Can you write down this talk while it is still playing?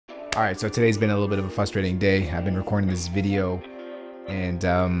Alright, so today's been a little bit of a frustrating day. I've been recording this video and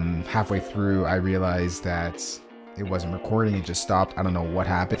halfway through I realized that it wasn't recording, it just stopped. I don't know what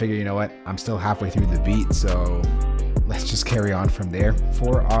happened. I figured, you know what, I'm still halfway through the beat, so let's just carry on from there.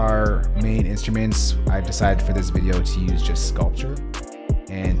 For our main instruments, I've decided for this video to use just sculpture.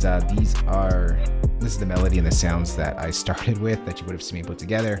 And this is the melody and the sounds that I started with that you would have seen me put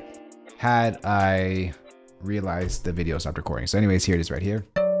together had I realized the video stopped recording. So anyways, here it is right here.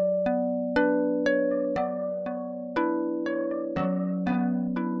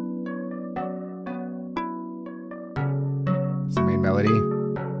 It's the main melody.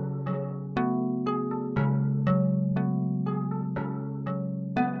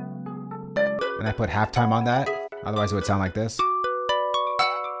 And I put halftime on that, otherwise it would sound like this.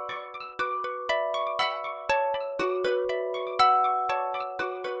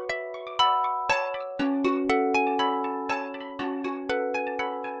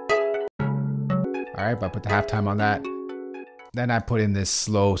 Alright, but I put the halftime on that. Then I put in this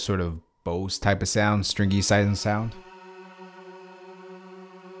slow sort of Bose type of sound, stringy side sound.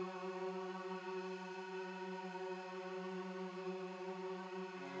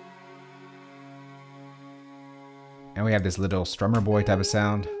 And we have this little strummer boy type of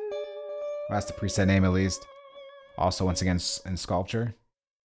sound. Well, that's the preset name at least. Also, once again, in sculpture.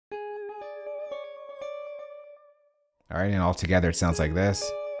 Alright, and all together it sounds like this.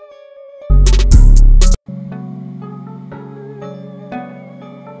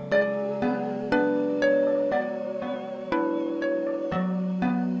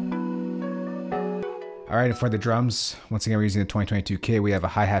 Alright, and for the drums, once again we're using the 2022 kit. We have a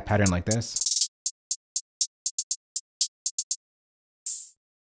hi-hat pattern like this.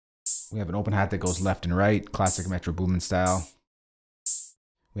 We have an open hat that goes left and right, classic Metro Boomin style.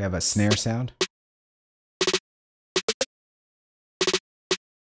 We have a snare sound.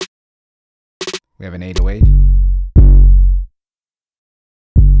 We have an 808.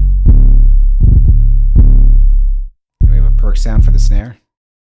 And we have a perk sound for the snare.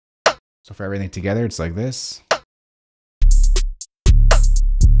 So for everything together, it's like this.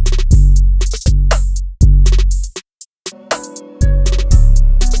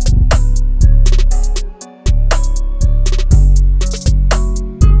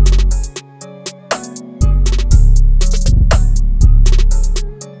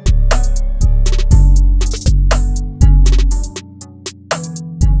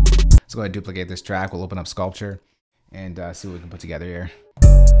 Let's go ahead and duplicate this track. We'll open up Sculpture and see what we can put together here.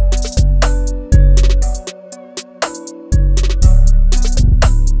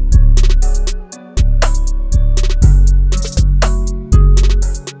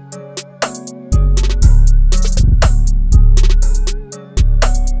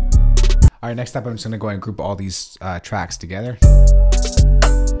 Alright, next up I'm just going to go ahead and group all these tracks together.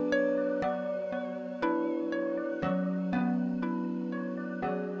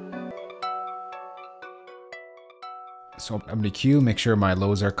 So I'm going to cue, make sure my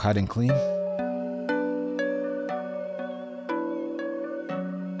lows are cut and clean.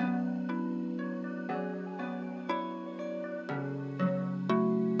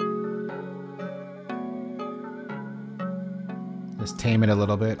 Just tame it a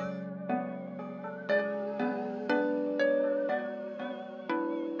little bit.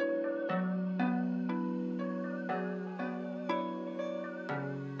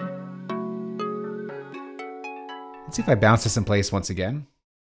 Let's see if I bounce this in place once again.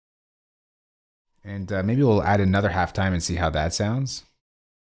 And maybe we'll add another halftime and see how that sounds.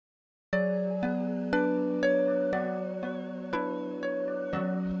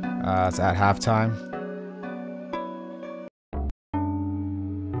 Let's add halftime.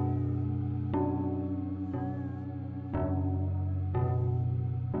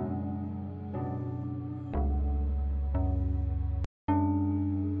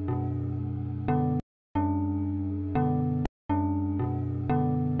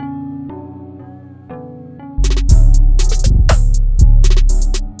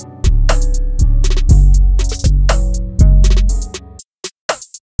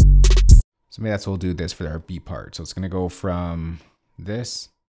 So maybe that's what we'll do this for our beat part. So it's going to go from this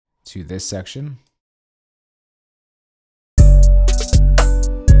to this section.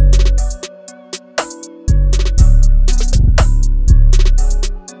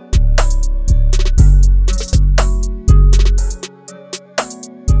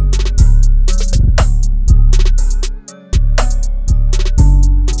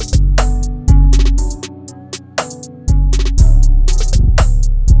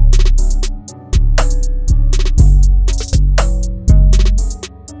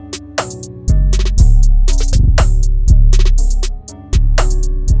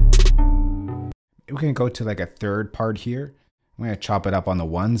 we're gonna go to like a third part here. I'm gonna chop it up on the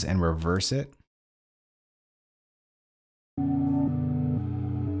ones and reverse it.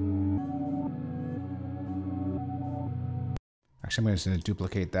 Actually, I'm just gonna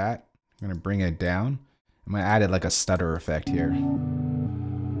duplicate that. I'm gonna bring it down. I'm gonna add it like a stutter effect here.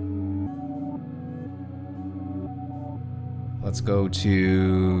 Let's go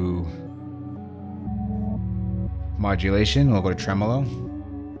to modulation. We'll go to tremolo.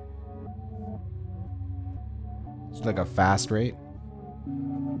 It's like a fast rate.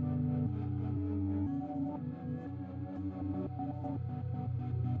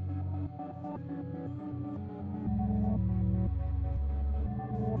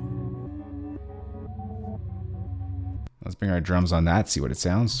 Let's bring our drums on that, see what it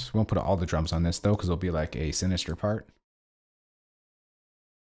sounds. We won't put all the drums on this though, because it'll be like a sinister part.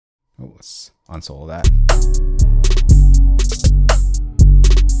 Oh, let's unsolo that.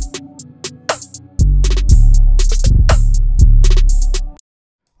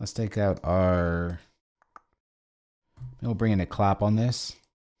 Let's take out our, we'll bring in a clap on this.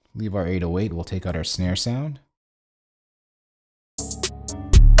 Leave our 808, we'll take out our snare sound.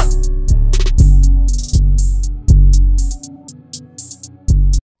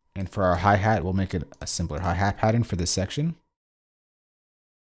 And for our hi-hat, we'll make it a simpler hi-hat pattern for this section.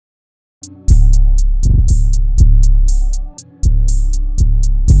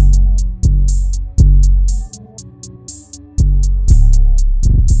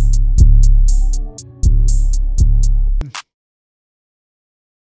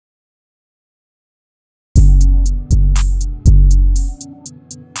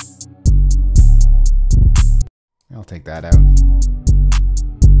 I'll take that out.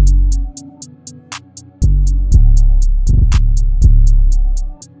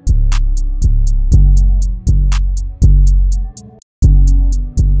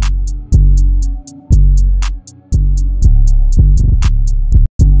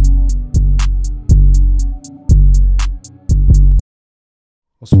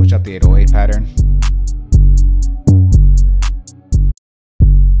 We'll switch up the 808 pattern.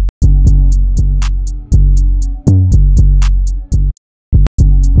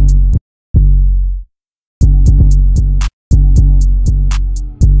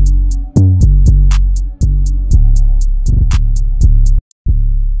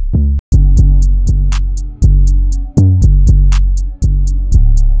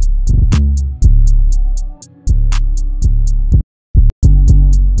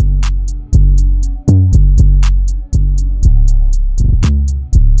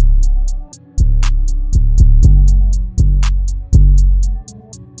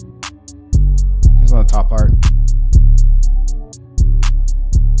 On the top part.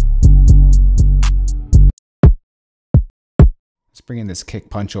 Let's bring in this kick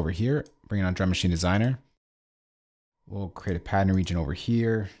punch over here. Bring it on Drum Machine Designer. We'll create a pattern region over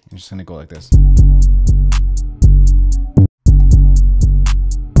here. I'm just gonna go like this.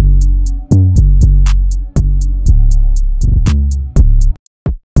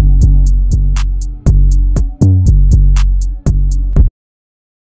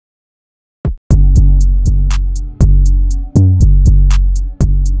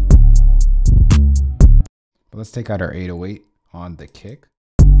 But let's take out our 808 on the kick.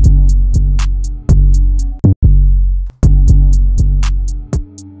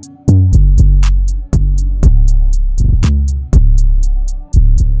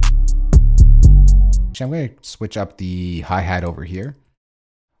 Actually, I'm going to switch up the hi-hat over here.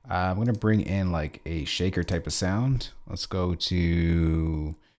 I'm going to bring in like a shaker type of sound. Let's go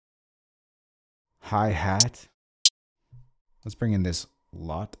to hi-hat. Let's bring in this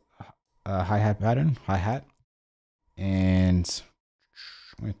lot hi-hat pattern, hi-hat. And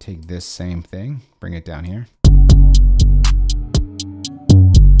I'm going to take this same thing, bring it down here.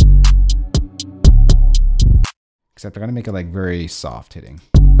 Except I'm going to make it like very soft hitting.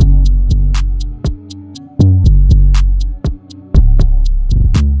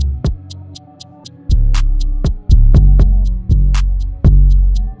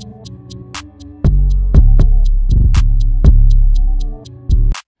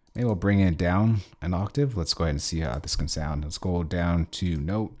 Maybe we'll bring it down an octave. Let's go ahead and see how this can sound. Let's go down to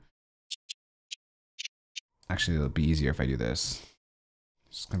note. Actually, it'll be easier if I do this.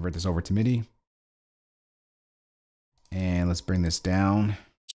 Just convert this over to MIDI. And let's bring this down.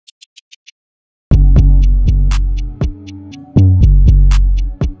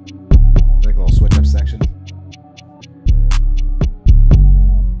 Like a little switch up section.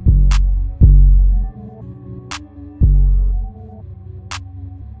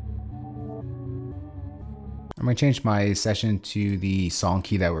 I'm going to change my session to the song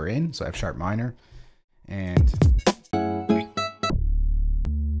key that we're in. So F sharp minor. and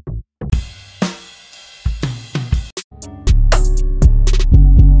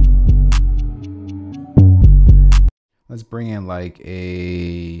let's bring in like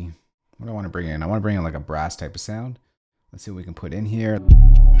a, what do I want to bring in? I want to bring in like a brass type of sound. Let's see what we can put in here.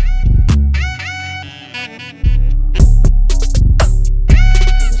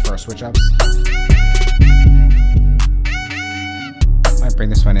 Just for our switch ups. Might bring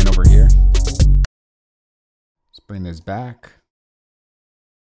this one in over here. Let's bring this back.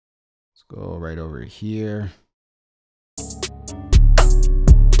 Let's go right over here.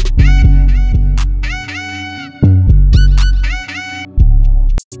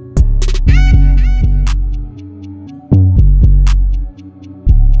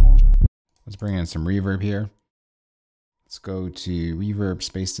 Let's bring in some reverb here. Let's go to Reverb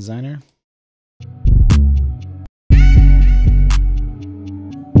Space Designer.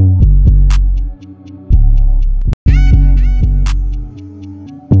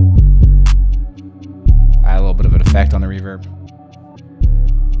 Add a little bit of an effect on the reverb.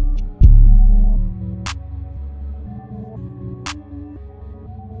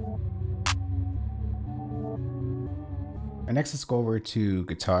 And next, let's go over to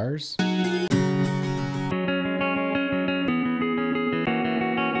guitars.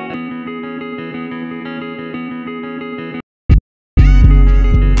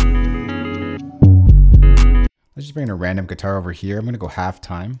 Let's just bring in a random guitar over here. I'm going to go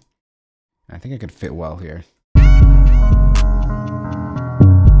HalfTime. I think it could fit well here.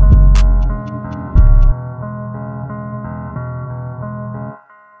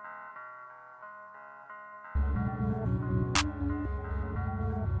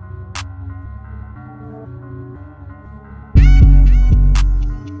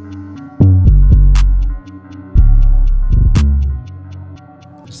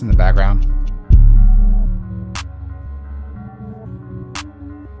 Just in the background.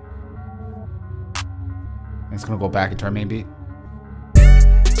 It's gonna go back into our main beat.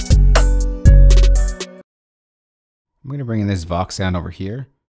 I'm gonna bring in this Vox sound over here.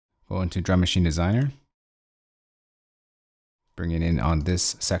 Go into Drum Machine Designer. Bring it in on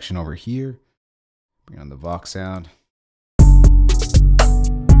this section over here. Bring on the Vox sound.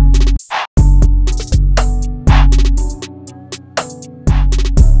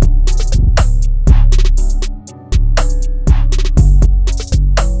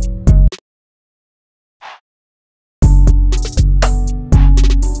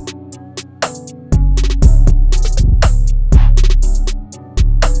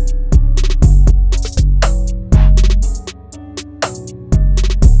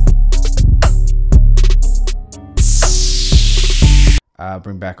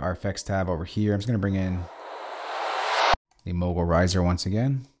 Bring back our effects tab over here. I'm just going to bring in the Mogul riser once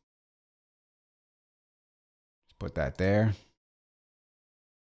again. Just put that there.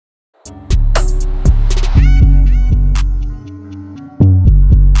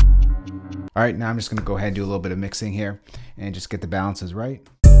 All right, now I'm just going to go ahead and do a little bit of mixing here and just get the balances right.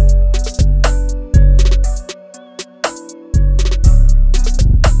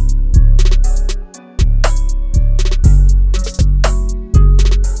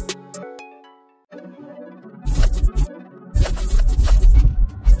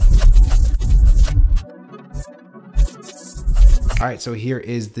 All right, so here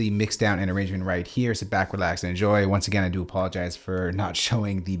is the mix down and arrangement right here. Sit back, relax, and enjoy. Once again, I do apologize for not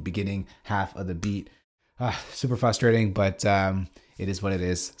showing the beginning half of the beat. Super frustrating, but it is what it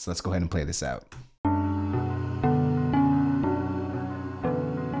is. So let's go ahead and play this out.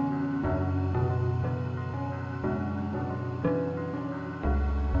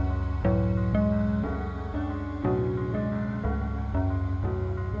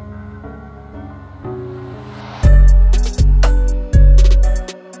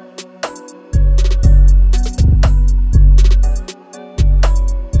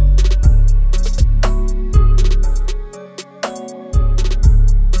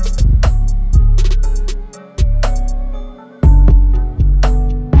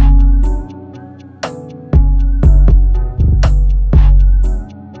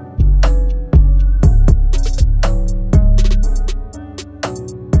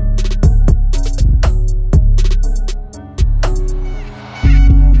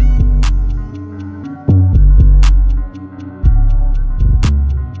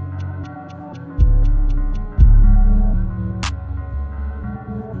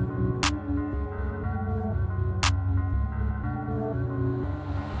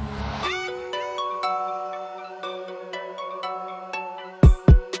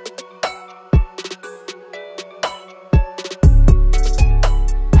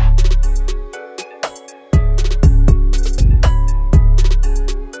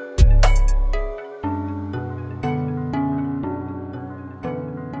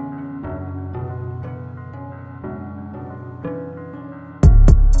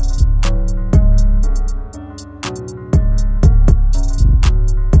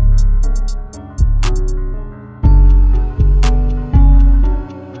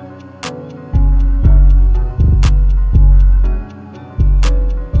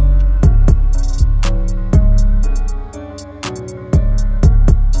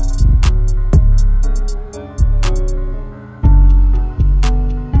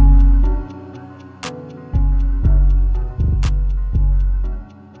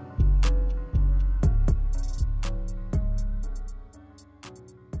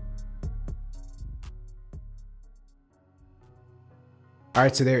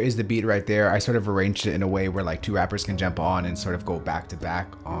 Alright, so there is the beat right there. I sort of arranged it in a way where like two rappers can jump on and sort of go back to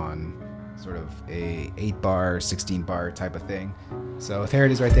back on sort of a 8-bar, 16-bar type of thing. So there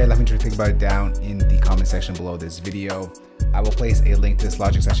it is right there. Let me try to think about it down in the comment section below this video. I will place a link to this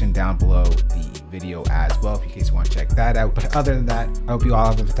Logic session down below the video as well in case you want to check that out. But other than that, I hope you all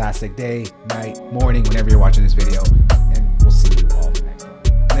have a fantastic day, night, morning, whenever you're watching this video.